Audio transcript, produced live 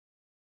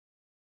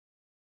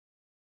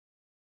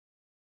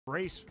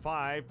Race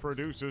 5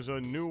 produces a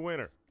new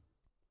winner.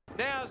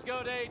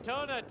 Nasgo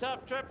Daytona,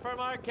 tough trip for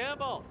Mark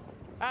Campbell.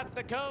 At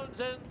the cones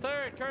in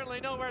third, currently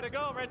nowhere to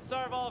go. Red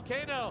Star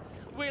Volcano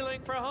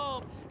wheeling for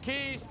home.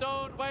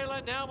 Keystone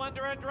Whalen now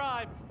under a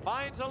drive,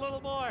 finds a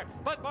little more,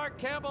 but Mark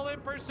Campbell in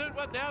pursuit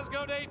with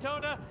Nasgo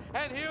Daytona,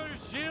 and here's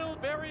Gilles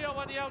Barrio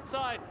on the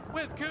outside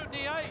with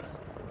Kootenay Ice.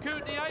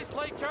 Kootenay Ice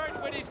late charge,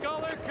 Whitty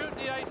Scholar,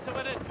 Kootenay Ice to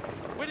win it.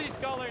 Whitty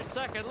Scholar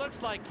second,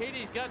 looks like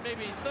Katie's got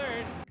maybe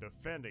third.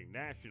 Defending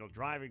national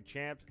driving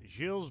champ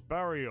Gilles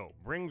Barrio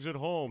brings it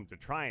home to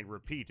try and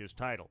repeat his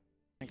title.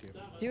 Thank you.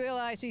 Do you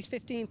realize these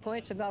 15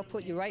 points have now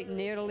put you right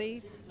near the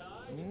lead?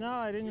 No,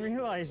 I didn't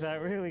realize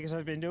that really, because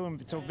I've been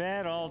doing so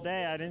bad all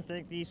day. I didn't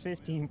think these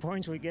 15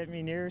 points would get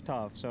me near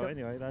top. So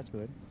anyway, that's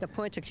good. The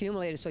points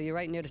accumulated, so you're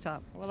right near the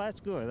top. Well, that's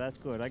good. That's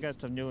good. I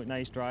got some new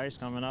nice drives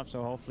coming up,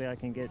 so hopefully I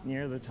can get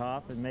near the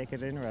top and make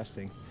it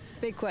interesting.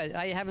 Big question.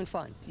 Are you having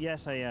fun?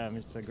 Yes, I am.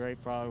 It's a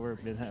great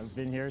product. We've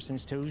been here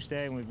since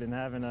Tuesday, and we've been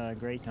having a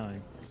great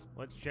time.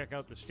 Let's check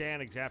out the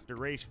standings after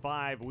race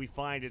 5. We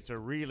find it's a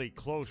really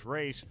close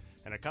race,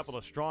 and a couple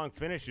of strong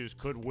finishes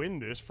could win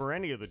this for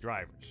any of the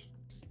drivers.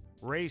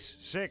 Race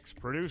 6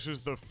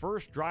 produces the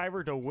first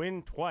driver to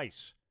win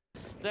twice.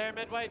 They're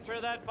midway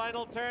through that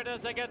final turn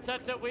as they get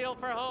set to wheel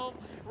for home.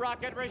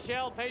 Rocket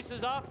Rochelle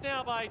paces off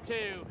now by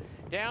 2.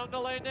 Down the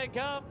lane they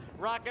come.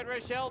 Rocket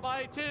Rochelle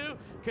by 2.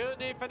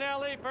 Kootenay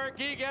Finale for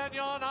Guy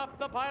Gagnon off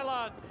the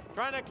pylons.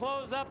 Trying to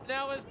close up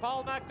now is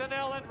Paul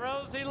McDonnell and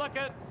Rosie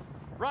Luckett.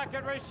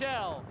 Rocket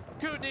Rochelle,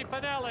 Kootenay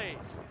Finale.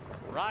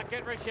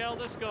 Rocket Rochelle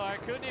to score.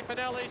 Kootenay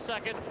Finale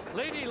second.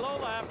 Lady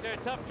Lola after a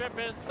tough trip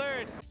in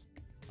third.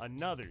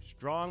 Another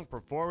strong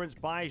performance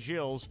by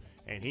Gilles,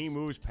 and he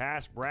moves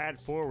past Brad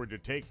Forward to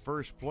take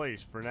first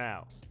place for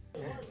now.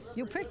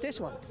 You picked this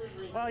one.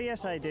 Well,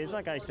 yes, I did.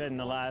 Like I said in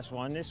the last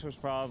one, this was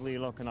probably,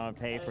 looking on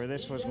paper,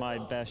 this was my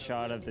best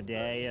shot of the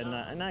day,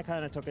 and I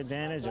kind of took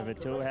advantage of it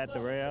too. Had the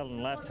rail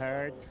and left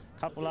hard. A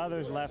couple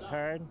others left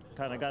hard,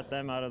 kind of got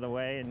them out of the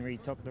way and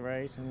retook the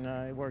race, and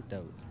it worked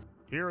out.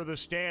 Here are the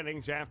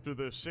standings after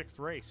the 6th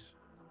race.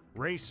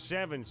 Race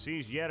 7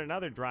 sees yet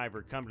another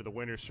driver come to the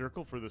winner's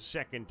circle for the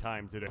second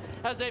time today.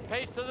 As they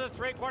pace to the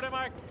 3/4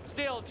 mark,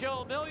 still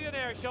Joe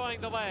Millionaire showing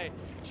the way.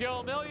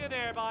 Joe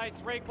Millionaire by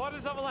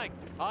 3/4 of a length.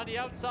 On the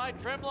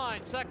outside trim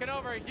line, second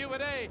over,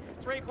 Hewitt A,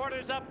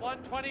 3/4 up,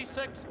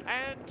 126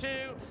 and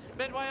 2.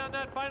 Midway on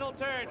that final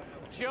turn,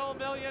 Joe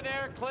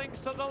Millionaire clings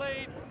to the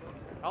lead.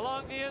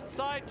 Along the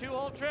inside,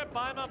 2-hole trip,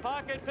 I'm a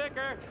pocket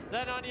picker.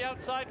 Then on the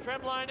outside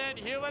trim line and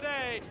Hewitt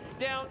A.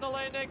 Down the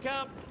lane they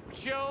come.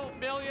 Joe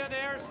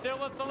Millionaire still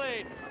with the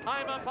lead.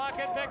 I'm a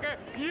pocket picker.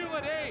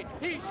 Hewitt A.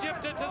 He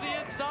shifted to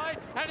the inside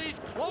and he's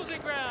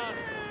closing ground.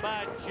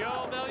 But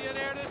Joe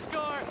Millionaire to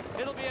score.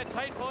 It'll be a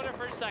tight voter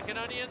for second.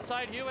 On the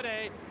inside, Hewitt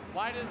A.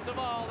 Widest of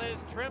all is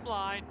trim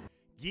line.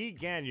 Guy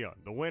Gagnon,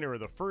 the winner of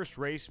the first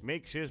race,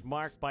 makes his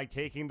mark by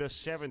taking the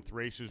 7th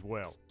race as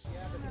well.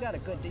 You having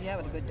a good day?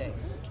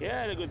 Yeah,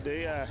 I had a good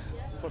day.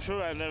 For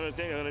sure, I never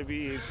think I'm going to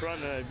be in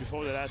front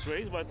before the last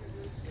race, but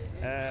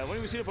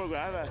when we see the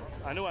program,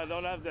 I know I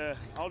don't have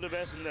all the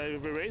best in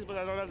every race, but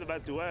I don't have the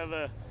bad too. I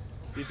have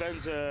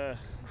depends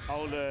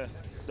how the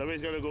race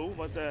is going to go,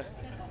 but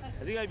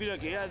I think I'll be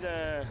okay. I had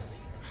a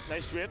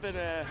nice trip, and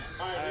I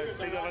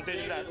take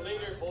advantage of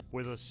that.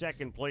 With a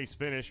 2nd place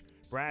finish,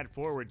 Brad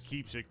Forward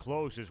keeps it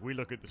close as we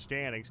look at the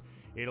standings.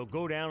 It'll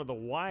go down to the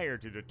wire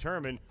to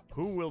determine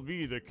who will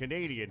be the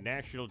Canadian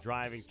National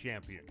Driving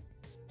Champion.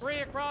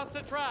 3 across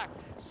the track.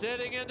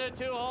 Sitting in the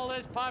 2-hole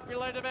is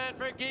popular demand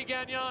for Guy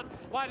Gagnon.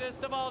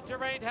 Widest of all,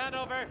 Geraint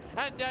Hanover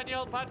and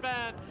Daniel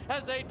Potvin.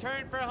 As they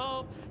turn for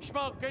home,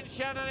 Schmoke and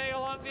Shannonay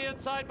along the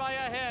inside by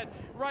a head.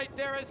 Right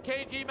there is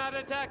KG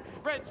Matatek,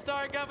 Red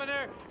Star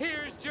Governor.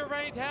 Here's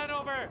Geraint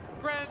Hanover,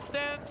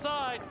 grandstand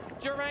side.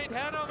 Geraint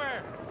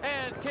Hanover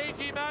and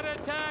KG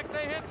Matatek,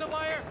 they hit the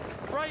wire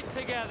right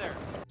together.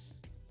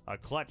 A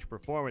clutch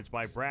performance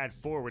by Brad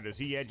Forward as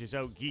he edges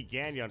out Guy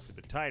Gagnon for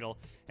the title,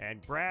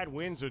 and Brad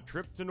wins a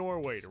trip to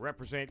Norway to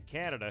represent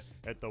Canada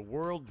at the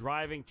World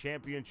Driving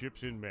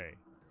Championships in May.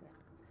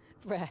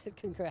 Brad,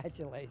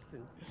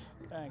 congratulations.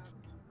 Thanks.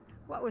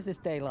 What was this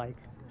day like?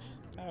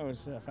 That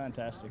was a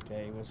fantastic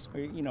day. It was,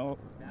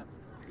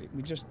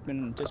 we just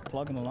been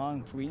plugging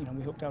along. We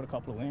hooked out a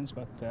couple of wins,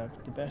 but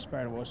the best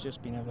part was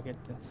just being able to get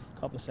a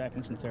couple of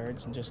seconds and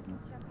thirds and just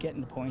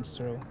getting the points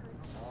through.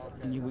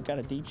 And we got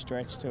a deep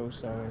stretch too,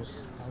 so I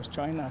was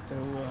trying not to.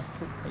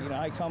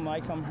 I come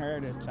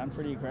hard. I'm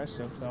pretty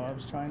aggressive, so I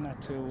was trying not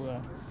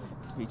to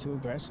be too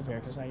aggressive here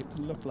because I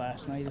looked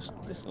last night.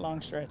 Just a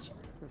long stretch.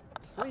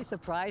 Were you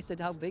surprised at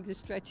how big the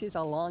stretch is,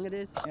 how long it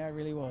is? Yeah, it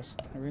really was.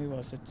 It really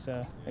was. It's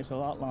a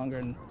lot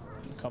longer than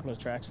a couple of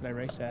tracks that I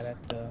raced at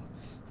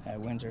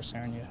Windsor,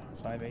 Sarnia,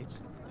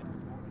 5/8.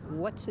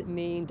 What's it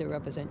mean to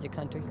represent your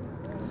country?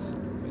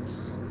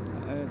 It's.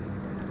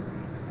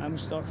 I'm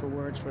stuck for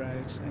words for that.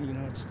 It's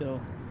it's still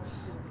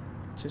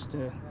just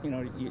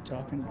you're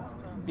talking,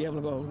 be able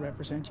to go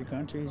represent your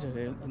country,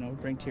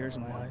 bring tears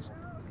in my eyes.